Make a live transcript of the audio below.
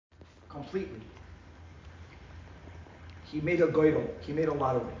completely. He made a goydel, he made a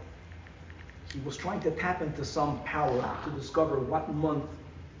lottery. He was trying to tap into some power to discover what month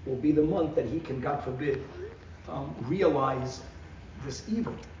will be the month that he can, God forbid, realize this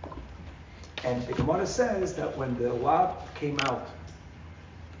evil. And the Gemara says that when the lot came out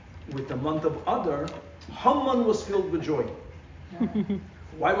with the month of Adar, Haman was filled with joy.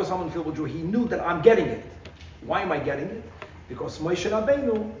 Why was Haman filled with joy? He knew that I'm getting it. Why am I getting it? Because Moshe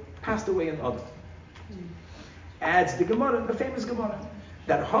Rabbeinu passed away in Adar. Adds the Gemara, the famous Gemara,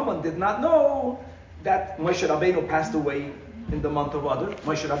 that Haman did not know that Moshe Rabbeinu passed away in the month of Adar.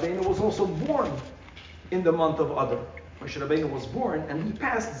 Moshe Rabbeinu was also born in the month of Adar. Moshe Rabbeinu was born and he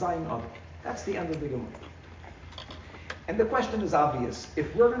passed Zayin Adar. That's the end of the Gemara. And the question is obvious.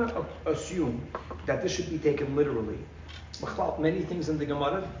 If we're going to assume that this should be taken literally, many things in the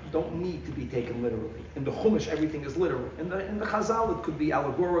Gemara don't need to be taken literally. In the Chumash, everything is literal. In the Chazal, it could be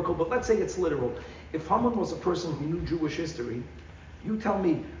allegorical, but let's say it's literal. If Haman was a person who knew Jewish history, you tell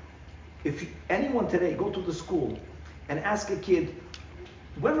me, if anyone today go to the school and ask a kid,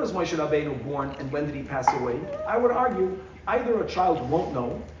 when was Moshe Rabbeinu born and when did he pass away? I would argue either a child won't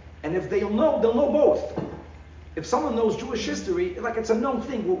know, and if they'll know both. If someone knows Jewish history, like it's a known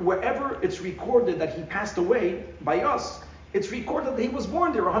thing, wherever it's recorded that he passed away by us, it's recorded that he was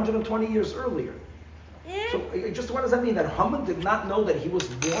born there 120 years earlier. So just what does that mean? That Haman did not know that he was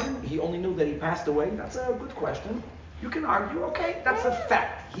born? He only knew that he passed away? That's a good question. You can argue, okay, that's a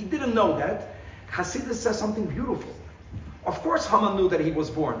fact. He didn't know that. Hasidus says something beautiful. Of course Haman knew that he was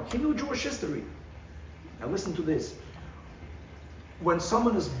born. He knew Jewish history. Now listen to this. When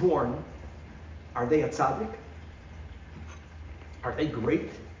someone is born, are they a tzaddik? Are they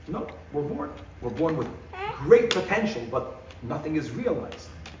great? No, we're born. We're born with great potential, but nothing is realized.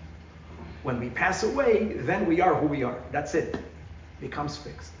 When we pass away, then we are who we are. That's it. Becomes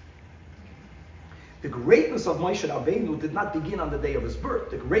fixed. The greatness of Moshe Rabbeinu did not begin on the day of his birth.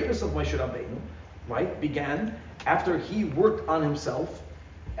 The greatness of Moshe Rabbeinu, right, began after he worked on himself,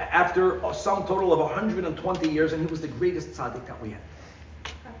 after a sum total of 120 years, and he was the greatest tzaddik that we had.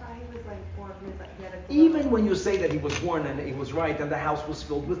 Even when you say that he was born and he was right and the house was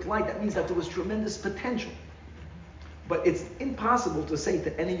filled with light, that means that there was tremendous potential. But it's impossible to say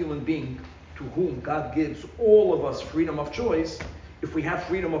to any human being to whom God gives all of us freedom of choice, if we have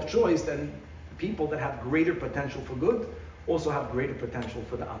freedom of choice, then people that have greater potential for good also have greater potential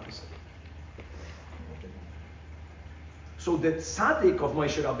for the opposite. So the tzaddik of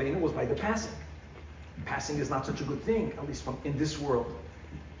Moshe Rabbeinu was by the passing. Passing is not such a good thing, at least in this world.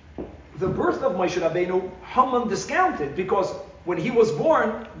 The birth of Moshe Rabbeinu, Haman discounted because when he was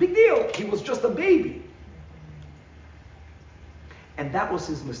born, big deal, he was just a baby. And that was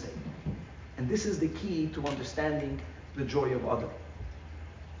his mistake. And this is the key to understanding the joy of Adar.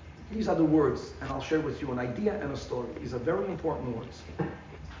 These are the words, and I'll share with you an idea and a story. These are very important words.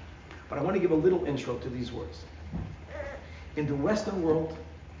 But I want to give a little intro to these words. In the Western world,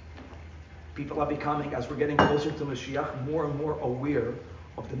 people are becoming, as we're getting closer to Mashiach, more and more aware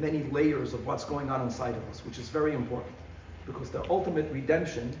of the many layers of what's going on inside of us, which is very important. Because the ultimate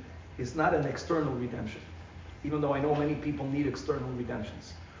redemption is not an external redemption, even though I know many people need external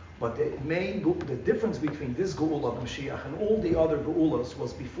redemptions. But the difference between this Geula of Mashiach and all the other Geulas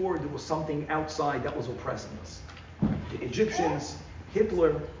was before there was something outside that was oppressing us. The Egyptians,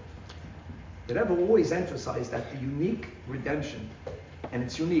 Hitler, the Rebbe always emphasized that the unique redemption, and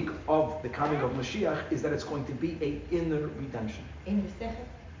it's unique of the coming of Mashiach, is that it's going to be an inner redemption. In the sechel?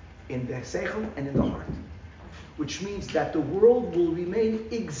 In the sechel and in the heart. Which means that the world will remain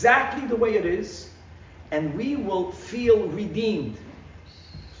exactly the way it is, and we will feel redeemed.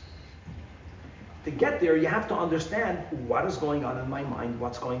 To get there, you have to understand what is going on in my mind,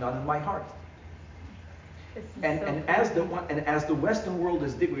 what's going on in my heart. And as the Western world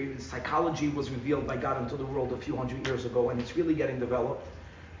is, psychology was revealed by God into the world a few hundred years ago, and it's really getting developed.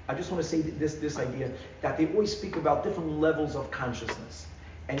 I just want to say this idea that they always speak about different levels of consciousness,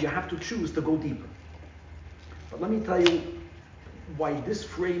 and you have to choose to go deeper. But let me tell you why this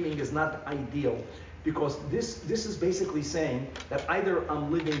framing is not ideal, because this is basically saying that either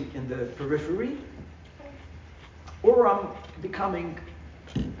I'm living in the periphery, or I'm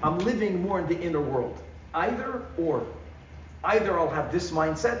living more in the inner world. Either or. Either I'll have this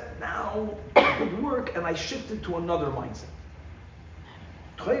mindset, now good work, and I shifted to another mindset.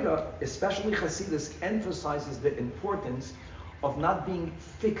 Torah, especially Hasidus, emphasizes the importance of not being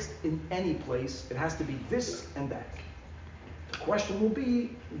fixed in any place. It has to be this and that. The question will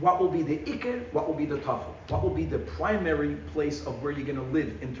be, what will be the Iker, what will be the Tafel? What will be the primary place of where you're going to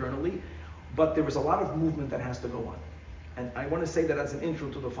live internally? But there is a lot of movement that has to go on. And I want to say that as an intro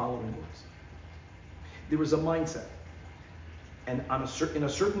to the following words. There is a mindset. And in a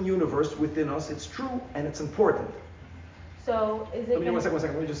certain universe within us, it's true and it's important. So is it... One second.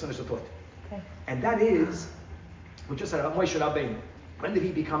 Let me just finish the thought. Okay. And that is, we just said about Moshe Rabbeinu. When did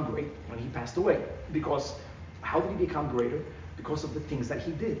he become great? When he passed away. Because, how did he become greater? Because of the things that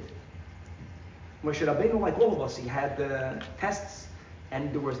he did. Moshe Rabbeinu, like all of us, he had tests,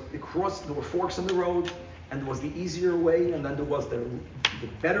 and there were forks in the road, and there was the easier way, and then there was the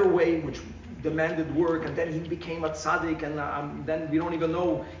better way, which demanded work, and then he became a tzaddik, and then we don't even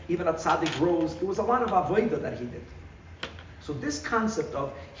know, even a tzaddik rose. There was a lot of avodah that he did. So this concept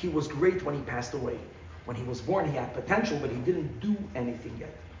of he was great when he passed away. When he was born, he had potential, but he didn't do anything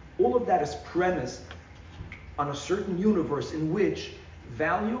yet. All of that is premised on a certain universe in which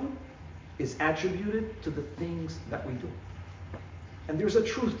value is attributed to the things that we do. And there's a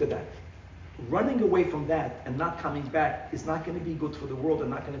truth to that. Running away from that and not coming back is not going to be good for the world and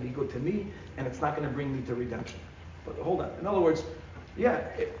not going to be good to me, and it's not going to bring me to redemption. But hold on. In other words,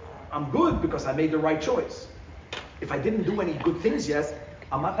 I'm good because I made the right choice. If I didn't do any good things yet,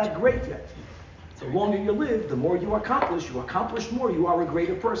 I'm not that great yet. The longer you live, the more you accomplish more, you are a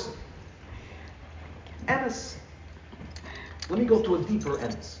greater person. Emes. Let me go to a deeper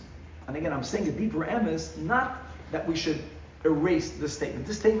emes. And again, I'm saying a deeper emes, not that we should erase this statement.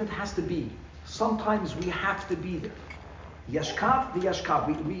 This statement has to be. Sometimes we have to be there. Yashkav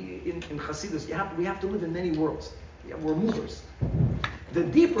v'yashkav. We in Hasidus, we have to live in many worlds. We're movers. The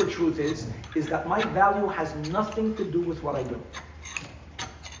deeper truth is that my value has nothing to do with what I do.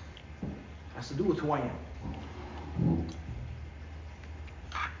 It has to do with who I am.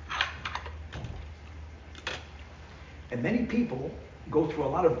 And many people go through a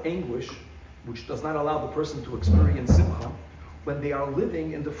lot of anguish, which does not allow the person to experience simcha, when they are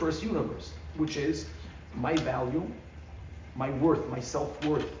living in the first universe, which is my value, my worth, my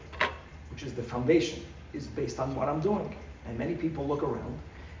self-worth, which is the foundation, is based on what I'm doing. And many people look around,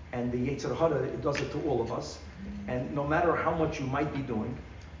 and the Yetzer Hara, it does it to all of us, and no matter how much you might be doing,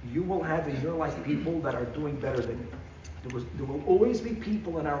 you will have in your life people that are doing better than you. There will always be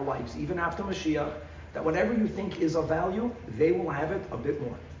people in our lives, even after Mashiach, that whatever you think is of value, they will have it a bit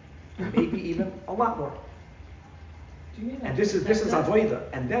more. Maybe even a lot more. And this is avodah.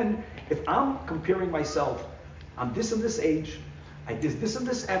 And then, if I'm comparing myself, I'm this and this age, I did this and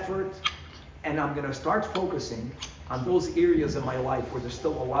this effort, and I'm going to start focusing on those areas in my life where there's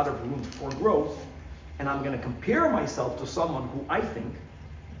still a lot of room for growth, and I'm going to compare myself to someone who I think,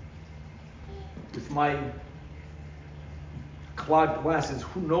 with my clogged glasses,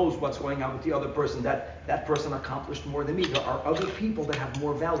 who knows what's going on with the other person, that person accomplished more than me. There are other people that have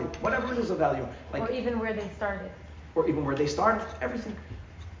more value, whatever it is of value. Or even where they started. Everything.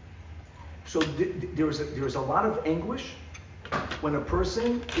 So there's a lot of anguish when a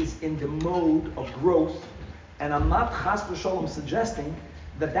person is in the mode of growth, and I'm not chas v'sholom suggesting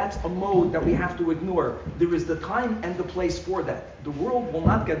that that's a mode that we have to ignore. There is the time and the place for that. The world will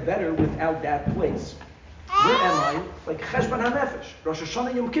not get better without that place. Where am I? Like Cheshbon HaNefesh, Rosh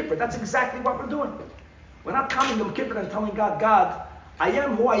Hashanah, Yom Kippur. That's exactly what we're doing. We're not coming Yom Kippur and telling God, I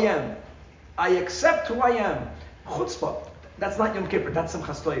am who I am. I accept who I am. Chutzpah. That's not Yom Kippur. That's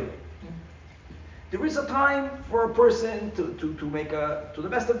Simchas Torah. There is a time for a person to make to the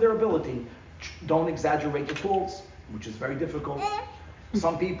best of their ability. Don't exaggerate the faults, which is very difficult.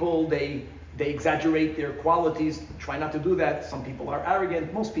 Some people, they exaggerate their qualities. Try not to do that. Some people are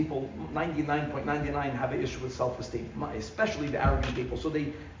arrogant. Most people, 99.99, have an issue with self-esteem, especially the arrogant people. So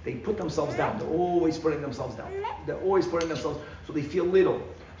they put themselves down. They're always putting themselves down. So they feel little.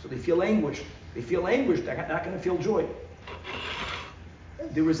 So they feel anguish. They're not going to feel joy.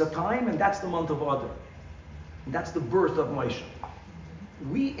 There is a time, and that's the month of Adar. And that's the birth of Moshe.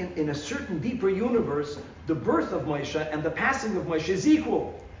 We, in a certain deeper universe, the birth of Moshe and the passing of Moshe is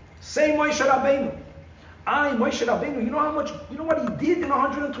equal. Say Moshe Rabbeinu. Moshe Rabbeinu, you know what he did in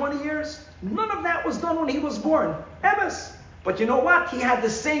 120 years? None of that was done when he was born. Emes. But you know what? He had the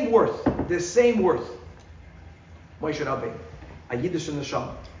same worth. Moshe Rabbeinu. A Yiddish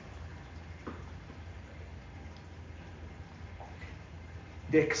neshama.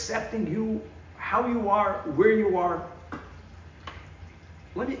 They're accepting you, how you are, where you are.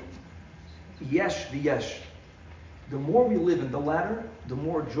 Yesh v'yesh. The more we live in the latter, the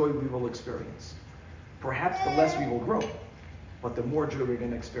more joy we will experience. Perhaps the less we will grow, but the more joy we're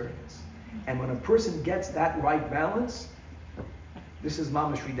going to experience. And when a person gets that right balance, this is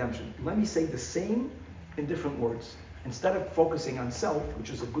mamash redemption. Let me say the same in different words. Instead of focusing on self, which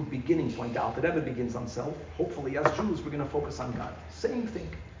is a good beginning point, the Alter Rebbe begins on self. Hopefully, as Jews, we're going to focus on God. Same thing.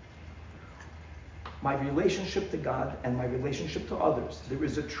 my relationship to God and my relationship to others. There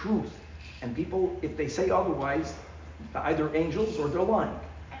is a truth. And people, if they say otherwise, they're either angels or they're lying.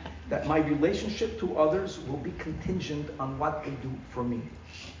 That my relationship to others will be contingent on what they do for me.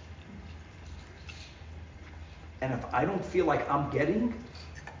 And if I don't feel like I'm getting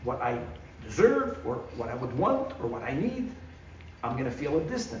what I deserve or what I would want or what I need, I'm going to feel a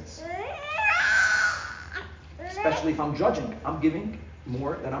distance. Especially if I'm judging. I'm giving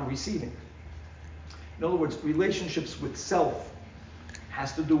more than I'm receiving. In other words, relationships with self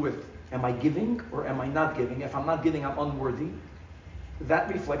has to do with, am I giving or am I not giving? If I'm not giving, I'm unworthy.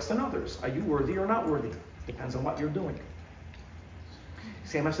 That reflects on others. Are you worthy or not worthy? Depends on what you're doing.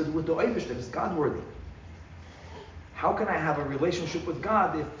 Same has to do with the Eibishter. Is God worthy? How can I have a relationship with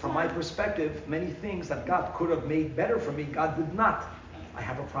God if, from my perspective, many things that God could have made better for me, God did not? I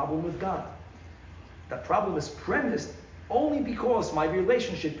have a problem with God. That problem is premised only because my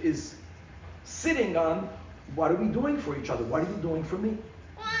relationship is sitting on, what are we doing for each other? What are you doing for me?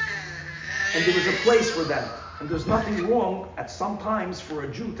 And there is a place for that. And there's nothing wrong at some times for a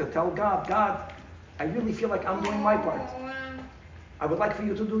Jew to tell God, God, I really feel like I'm doing my part. I would like for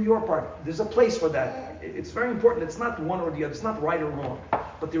you to do your part. There's a place for that. It's very important. It's not one or the other. It's not right or wrong.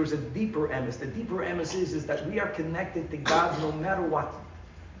 But there is a deeper emes. The deeper emes is that we are connected to God no matter what.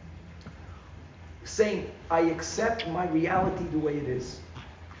 Saying, I accept my reality the way it is.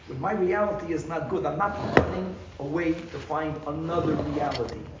 When my reality is not good, I'm not running away to find another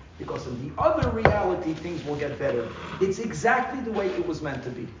reality. Because in the other reality, things will get better. It's exactly the way it was meant to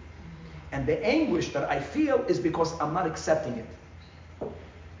be. And the anguish that I feel is because I'm not accepting it.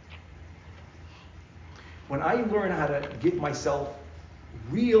 When I learn how to give myself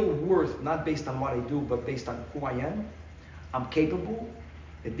real worth, not based on what I do, but based on who I am, I'm capable.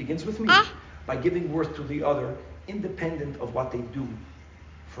 It begins with me. By giving worth to the other, independent of what they do.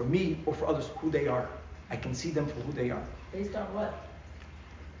 For me or for others, who they are. I can see them for who they are. Based on what?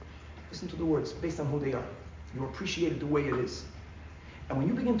 Listen to the words. Based on who they are. You appreciate it the way it is. And when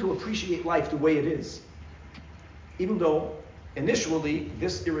you begin to appreciate life the way it is, even though initially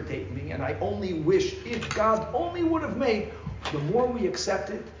this irritated me and I only wish if God only would have made, the more we accept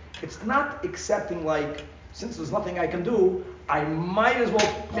it, it's not accepting like, since there's nothing I can do, I might as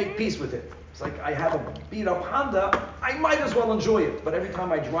well make peace with it. It's like I have a beat up Honda, I might as well enjoy it. But every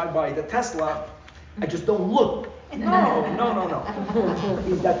time I drive by the Tesla, I just don't look. No.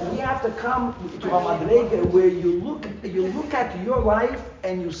 Is that we have to come to a madrega where you look at your life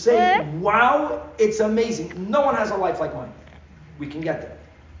and you say, wow, it's amazing. No one has a life like mine. We can get there.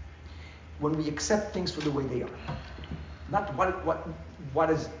 When we accept things for the way they are. Not what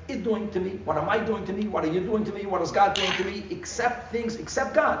is it doing to me? What am I doing to me? What are you doing to me? What is God doing to me? Accept things,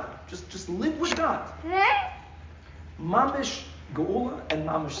 accept God. Just live with God. Mamish Geula and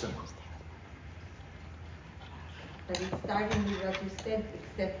Mamish Simcha. But it's starting with what you said,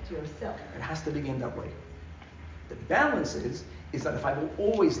 accept yourself. It has to begin that way. The balance is that if I will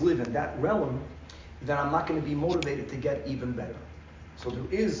always live in that realm, then I'm not going to be motivated to get even better. So there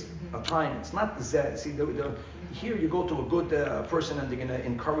is a time. It's not the Z. See, here you go to a good person and they're going to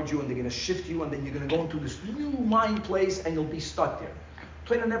encourage you and they're going to shift you and then you're going to go into this new mind place and you'll be stuck there.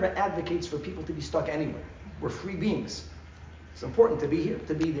 Plato never advocates for people to be stuck anywhere. We're free beings. It's important to be here,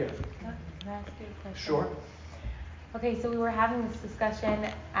 to be there. Can I ask you a question? Sure. Okay, so we were having this discussion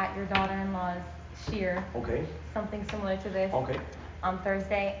at your daughter-in-law's shir. Okay. Something similar to this. Okay. On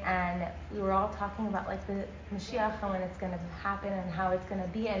Thursday, and we were all talking about like the Mashiach and when it's going to happen and how it's going to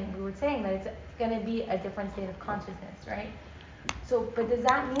be, and we were saying that it's going to be a different state of consciousness, right? So, but does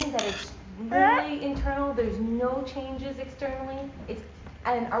that mean that it's really internal? There's no changes externally?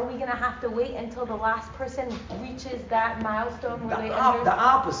 And are we going to have to wait until the last person reaches that milestone where they understand? The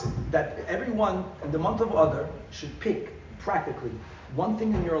opposite, that everyone in the month of Adar should pick, practically, one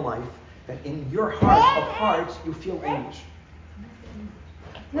thing in your life that in your heart of hearts you feel anguish.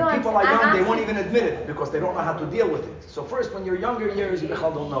 When people are young, they won't even admit it because they don't know how to deal with it. So first, when you're younger years, you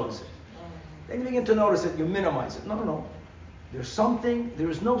don't notice it. Then you begin to notice it, you minimize it. No. There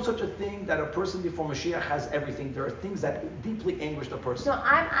is no such a thing that a person before Mashiach has everything. There are things that deeply anguish the person. So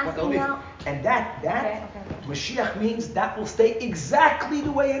I'm asking now. And that Okay. Mashiach means that will stay exactly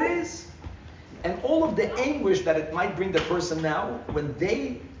the way it is. And all of the anguish that it might bring the person now, when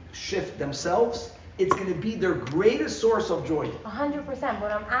they shift themselves, it's going to be their greatest source of joy. 100%.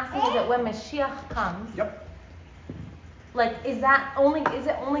 What I'm asking is that when Mashiach comes, yep. Like, is it only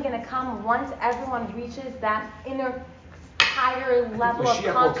going to come once everyone reaches that inner higher level of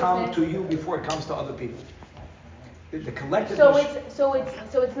consciousness? Mashiach will come to you before it comes to other people. The collective. So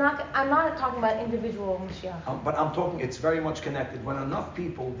it's not. I'm not talking about individual Mashiach. But I'm talking. It's very much connected. When enough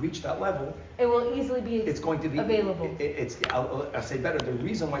people reach that level, it will easily be. It's going to be available. I'll say better. The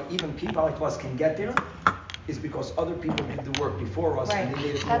reason why even people like us can get there is because other people did the work before us, and they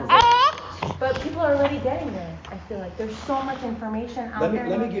made it more available. But people are already getting there. I feel like there's so much information out there.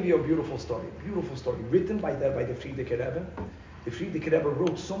 Let me give you a beautiful story. Beautiful story written by the Frierdiker Rebbe. The Frierdiker Rebbe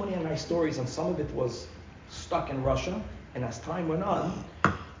wrote so many nice stories, and some of it was stuck in Russia. And as time went on,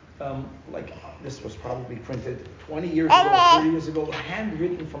 like this was probably printed 20 years ago, 30 years ago,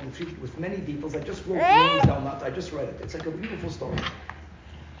 handwritten from the Frierdiker with many details. I just wrote the names down. I just read it. It's like a beautiful story.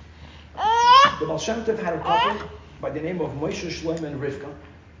 The Baal Shem Tov had a couple by the name of Moshe Shlomo and Rivka,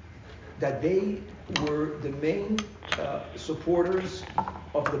 that they were the main supporters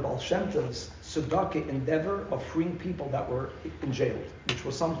of the Baal Shem Tov's tzedakah endeavor of freeing people that were in jail, which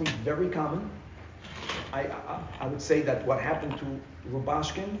was something very common. I would say that what happened to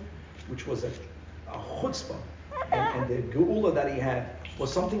Rubashkin, which was a chutzpah, and the geula that he had,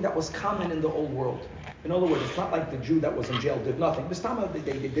 was something that was common in the old world. In other words, it's not like the Jew that was in jail did nothing. This time they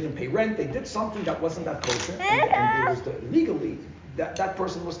didn't pay rent, they did something that wasn't that kosher, and there was legally, that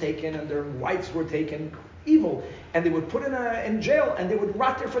person was taken and their wives were taken evil, and they would put in jail and they would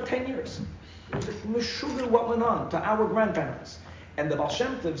rot there for 10 years. It was like meshuggah what went on to our grandparents. And the Baal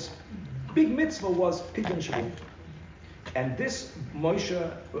Shem Tov's big mitzvah was pidyon shalom. And this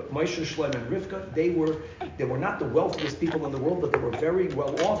Moshe Shlomo and Rivka, they were not the wealthiest people in the world, but they were very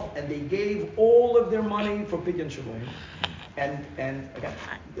well off, and they gave all of their money for pidyon shalom. And again,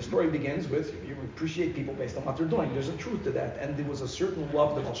 the story begins with you appreciate people based on what they're doing. There's a truth to that, and there was a certain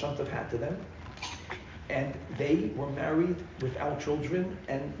love that Baal Shem Tov had to them, and they were married without children.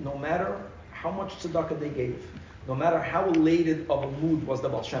 And no matter how much tzedakah they gave, no matter how elated of a mood was the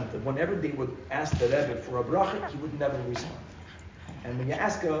Baal Shem Tov, whenever they would ask the Rebbe for a bracha, he would never respond. And when you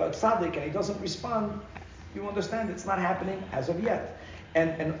ask a tzaddik and he doesn't respond, you understand it's not happening as of yet.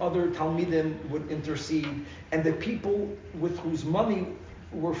 And other Talmidim would intercede, and the people with whose money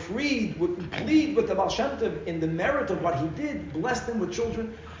were freed would plead with the Baal Shem Tov in the merit of what he did, bless them with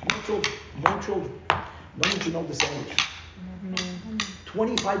children. No children. No one should know the sandwich.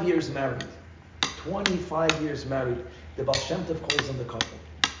 25 years married. 25 years married. The Baal Shem Tov calls in the couple.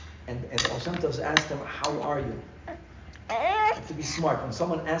 And the Baal Shem Tov asks them, how are you? You have to be smart. When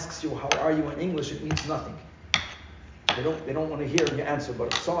someone asks you, how are you in English, it means nothing. They don't want to hear your answer.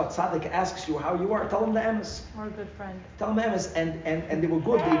 But if someone tzaddik asks you how you are, tell them the emes. Or a good friend. Tell them the emes. And they were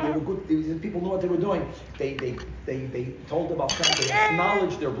good. They were good. The people knew what they were doing. They told the Baal Shem Tov, they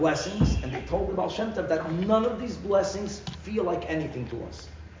acknowledged their blessings, and they told the Baal Shem Tov that none of these blessings feel like anything to us.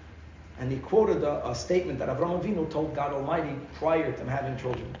 And he quoted a statement that Avraham Avinu told God Almighty prior to him having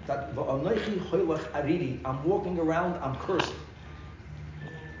children. That I'm walking around, I'm cursing.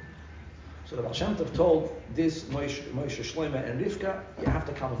 So the Baal Shem Tov told this Moshe Shlomo and Rivka, you have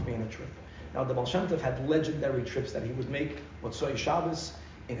to come with me on a trip. Now the Baal Shem Tov had legendary trips that he would make, Motzoi Shabbos,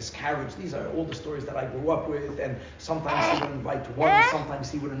 in his carriage. These are all the stories that I grew up with, and sometimes he would invite one, sometimes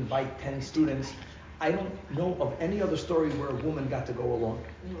he would invite 10 students. I don't know of any other story where a woman got to go along.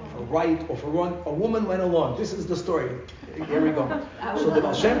 For right or for wrong, a woman went along. This is the story. Here we go. So the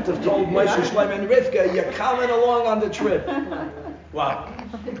Baal Shem Tov told Moshe Shlomo and Rivka, you're coming along on the trip. Wow.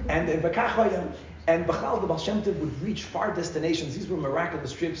 And B'chal, the Baal Shem Tov would reach far destinations. These were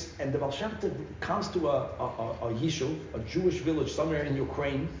miraculous trips. And the Baal Shem Tov comes to a yishuv, a Jewish village somewhere in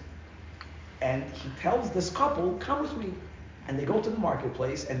Ukraine, and he tells this couple, come with me. And they go to the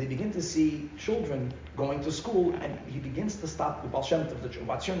marketplace, and they begin to see children going to school, and he begins to stop the Baal Shem Tov.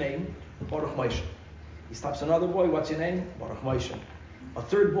 What's your name? Baruch Moshe. He stops another boy, what's your name? Baruch Moshe. A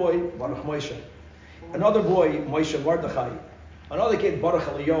third boy, Baruch Moshe. Another boy, Moshe Mordechai. Another kid, Baruch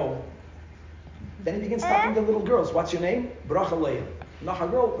Eliyahu. Then he begins stopping the little girls. What's your name? Baruch Aleya. Another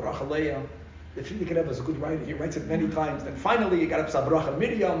girl, Baruch Aleya. The Frierdiker Rebbe is a good writer. He writes it many times. Then finally, he got up to Baruch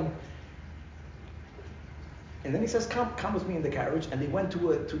Miriam. And then he says, come with me in the carriage. And they went to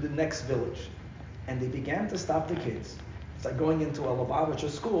the next village. And they began to stop the kids. It's like going into a Lubavitcher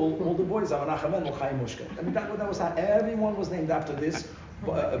school. All the boys are Menachem Chaim Mushka. I mean, that was how everyone was named after this.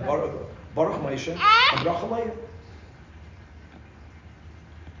 Baruch Moshe and Baruch Aleya.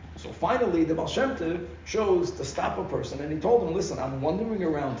 So finally, the Baal Shem Tov chose to stop a person. And he told him, listen, I'm wandering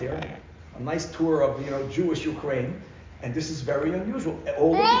around here. A nice tour of, Jewish Ukraine. And this is very unusual.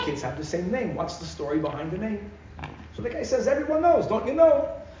 All of the kids have the same name. What's the story behind the name? So the guy says, everyone knows, don't you know?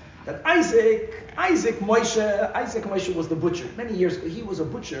 that Isaac Moshe was the butcher. Many years ago, he was a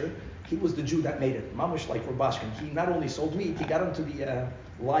butcher. He was the Jew that made it. Mamash like Rabashkin. He not only sold meat, he got into the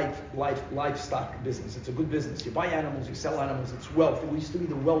livestock business. It's a good business. You buy animals, you sell animals. It's wealth. It used to be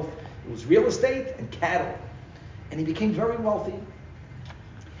the wealth. It was real estate and cattle. And he became very wealthy.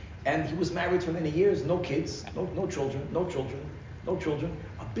 And he was married for many years. No kids, no children.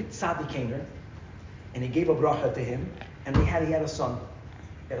 A big tzaddik came there, and he gave a bracha to him. And he had a son.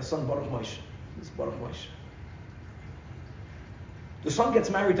 He had a son, Baruch Moshe. This is Baruch Moshe. The son gets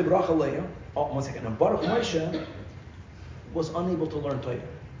married to Bracha Leah. Oh, 1 second. And Baruch Moshe was unable to learn Torah.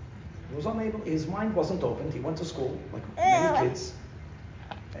 He was unable. His mind wasn't opened. He went to school like many kids.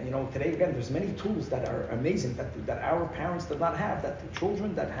 And today again, there's many tools that are amazing that our parents did not have. That the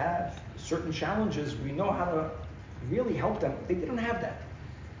children that have certain challenges, we know how to really help them. They didn't have that.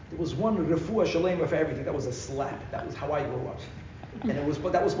 There was one refuah shalema for everything. That was a slap. That was how I grew up. And that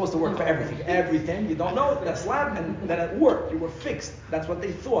was supposed to work for everything. Everything, you don't know, that slap, and then it worked. You were fixed. That's what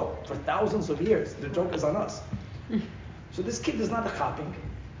they thought for thousands of years. The joke is on us. So this kid is not a chapping.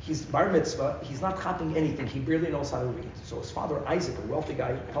 He's bar mitzvah. He's not chapping anything. He barely knows how to read. So his father, Isaac, a wealthy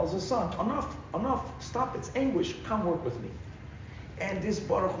guy, tells his son, enough, stop. It's anguish. Come work with me. And this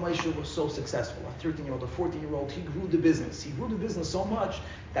Baruch Moshe was so successful. A 13-year-old, a 14-year-old, he grew the business. He grew the business so much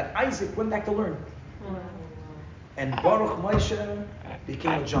that Isaac went back to learn. And Baruch Moshe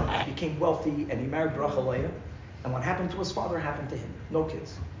became a giant, became wealthy, and he married Bracha Leah. And what happened to his father happened to him. No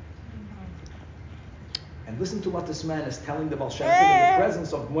kids. And listen to what this man is telling the Baal Shem Tov in the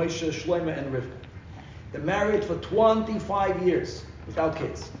presence of Moshe, Shlomo, and Rivka. They're married for 25 years without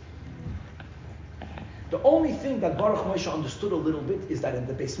kids. The only thing that Baruch Moshe understood a little bit is that in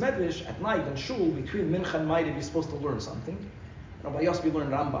the Beis Medrash at night in Shul, between Mincha and Ma'ariv, you're supposed to learn something. Rabbi Yossi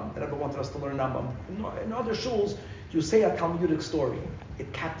learned Rambam. The Rebbe wanted us to learn Rambam. In other shuls, you say a Talmudic story.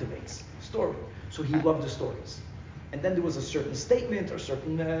 It captivates. Story. So he loved the stories. And then there was a certain statement or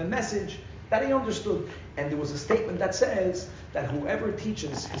certain message that he understood. And there was a statement that says that whoever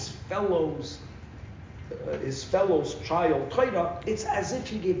teaches his fellow's child Torah, it's as if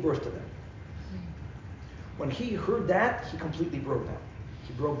he gave birth to them. When he heard that, he completely broke down.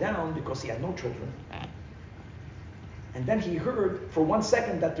 He broke down because he had no children. And then he heard for 1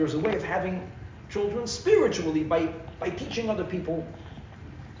 second that there's a way of having children spiritually by teaching other people,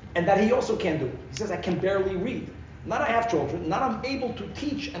 and that he also can do. He says, I can barely read. Not I have children, not I'm able to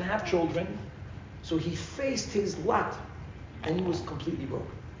teach and have children. So he faced his lot, and he was completely broken.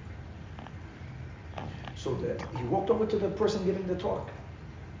 So he walked over to the person giving the talk,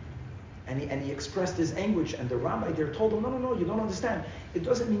 and he expressed his anguish, and the rabbi there told him, no, you don't understand. It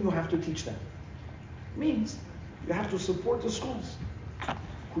doesn't mean you have to teach them. It means you have to support the schools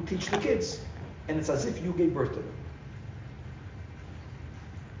who teach the kids, and it's as if you gave birth to them.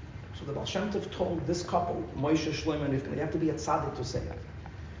 So the Baal Shem Tov told this couple, Moshe, Shlomo, and Rivka, you have to be a tzaddik to say it,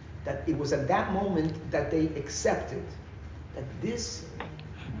 that it was at that moment that they accepted that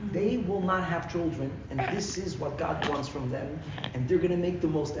they will not have children, and this is what God wants from them, and they're going to make the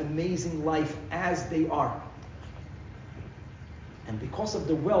most amazing life as they are. And because of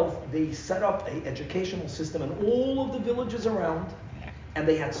the wealth, they set up an educational system in all of the villages around, and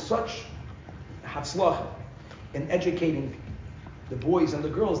they had such hatzlacha in educating the boys and the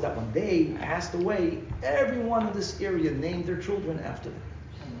girls that when they passed away, everyone in this area named their children after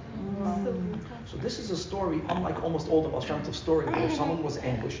them. So this is a story, unlike almost all the Baal Shem Tov stories, where someone was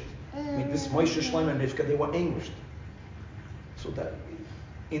anguished. I mean, this Moshe, Shlomo, and Rivka, they were anguished. So that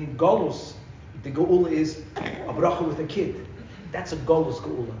in Golus, the Geula is a bracha with a kid. That's a Golus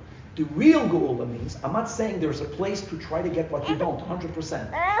Geula. The real Geula means, I'm not saying there's a place to try to get what you don't,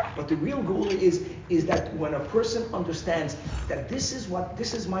 100%. But the real Geula is that when a person understands that this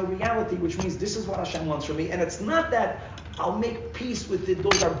is my reality, which means this is what Hashem wants from me, and it's not that I'll make peace with it,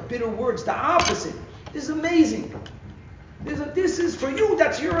 those are bitter words, the opposite. This is amazing. This is for you,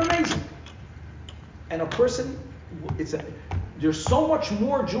 you're amazing. And a person, there's so much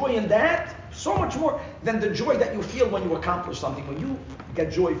more joy in that, so much more than the joy that you feel when you accomplish something. When you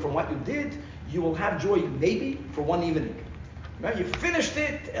get joy from what you did, you will have joy maybe for one evening. Right? You finished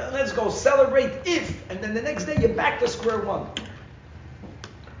it, let's go celebrate and then the next day you're back to square one.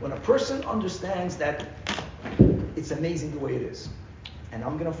 When a person understands that it's amazing the way it is, and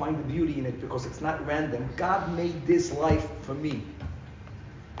I'm going to find the beauty in it because it's not random. God made this life for me.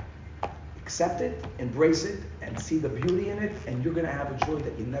 Accept it, embrace it, and see the beauty in it, and you're going to have a joy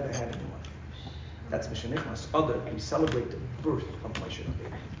that you never had in your life. That's Mishanichnas. Adar, we celebrate the birth of Moshe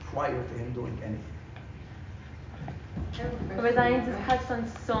Rabbeinu prior to him doing anything. Rabbi Zion just touched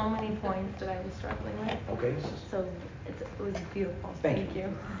on so many points that I was struggling with. Okay. So it was beautiful. Thank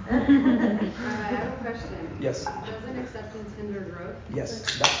you. I have a question. Yes. Doesn't acceptance hinder growth?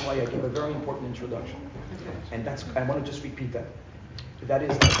 Yes, that's why I gave a very important introduction. Okay. And I want to just repeat that. That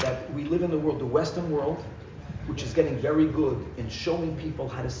is that we live in the world, the Western world, which is getting very good in showing people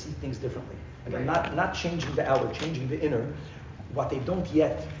how to see things differently. Again, not changing the outer, changing the inner. What they don't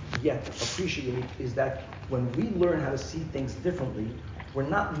yet appreciate is that when we learn how to see things differently, we're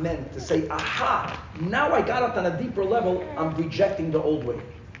not meant to say, aha, now I got it on a deeper level, I'm rejecting the old way.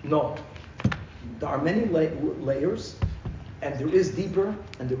 No. There are many layers, and there is deeper,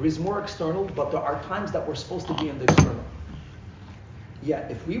 and there is more external, but there are times that we're supposed to be in the external. Yeah,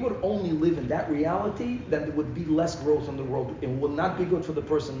 if we would only live in that reality, then there would be less growth in the world. It will not be good for the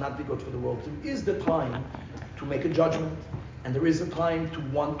person, not be good for the world. There is the time to make a judgment, and there is a time to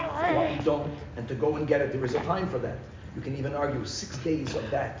want what we don't, and to go and get it. There is a time for that. You can even argue 6 days of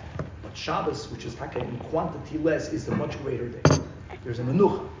that. But Shabbos, which is in quantity less, is a much greater day. There's a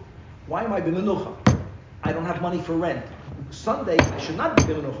menucha. Why am I b'menucha? I don't have money for rent. Sunday, I should not be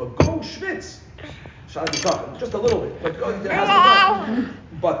b'menucha. Go schwitz. Just a little bit, but there has to be.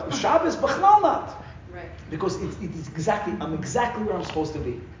 But Shabbos, b'chlal not. Right. Because I'm exactly where I'm supposed to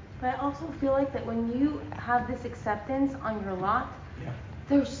be. But I also feel like that when you have this acceptance on your lot, Yeah.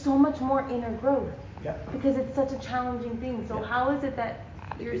 there's so much more inner growth. Yeah. Because it's such a challenging thing. So how is it that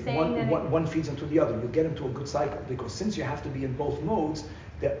you're saying one feeds into the other? You get into a good cycle because since you have to be in both modes,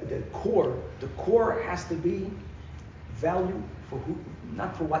 the core has to be value for who,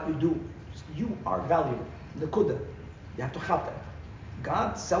 not for what you do. You are valuable. Nekuda. You have to have that.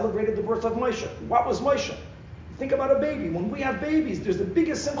 God celebrated the birth of Moshe. What was Moshe? Think about a baby. When we have babies, there's the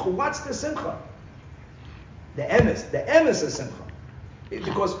biggest simcha. What's the simcha? The emes is simcha.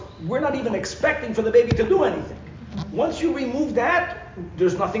 Because we're not even expecting for the baby to do anything. Once you remove that,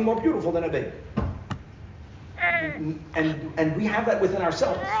 there's nothing more beautiful than a baby. And we have that within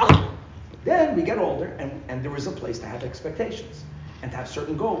ourselves. Then we get older, and there is a place to have expectations and to have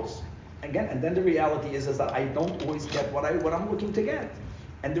certain goals. Again, and then the reality is that I don't always get what I'm looking to get.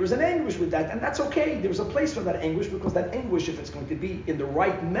 And there is an anguish with that, and that's okay. There's a place for that anguish, because that anguish, if it's going to be in the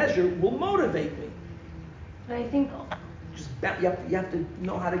right measure, will motivate me. But I think You have to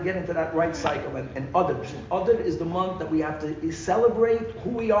know how to get into that right cycle. And Adar is the month that we have to celebrate who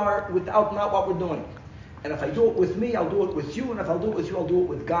we are without not what we're doing. And if I do it with me, I'll do it with you. And if I'll do it with you, I'll do it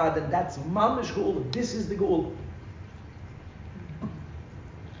with God. And that's mamish gul. This is the gul.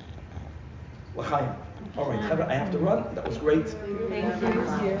 L'chaim. All right, I have to run. That was great. thank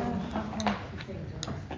you.